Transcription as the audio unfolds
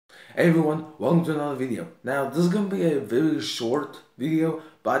Hey everyone, welcome to another video. Now, this is going to be a very short video,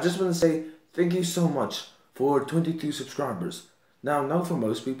 but I just want to say thank you so much for 22 subscribers. Now, I know for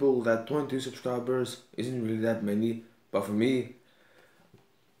most people that 22 subscribers isn't really that many, but for me,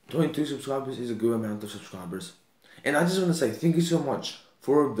 22 subscribers is a good amount of subscribers. And I just want to say thank you so much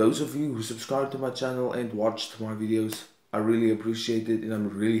for those of you who subscribed to my channel and watched my videos. I really appreciate it, and I'm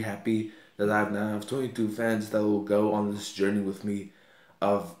really happy that I now have 22 fans that will go on this journey with me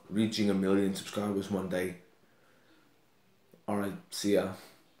of reaching 1 million subscribers one day. Alright, see ya.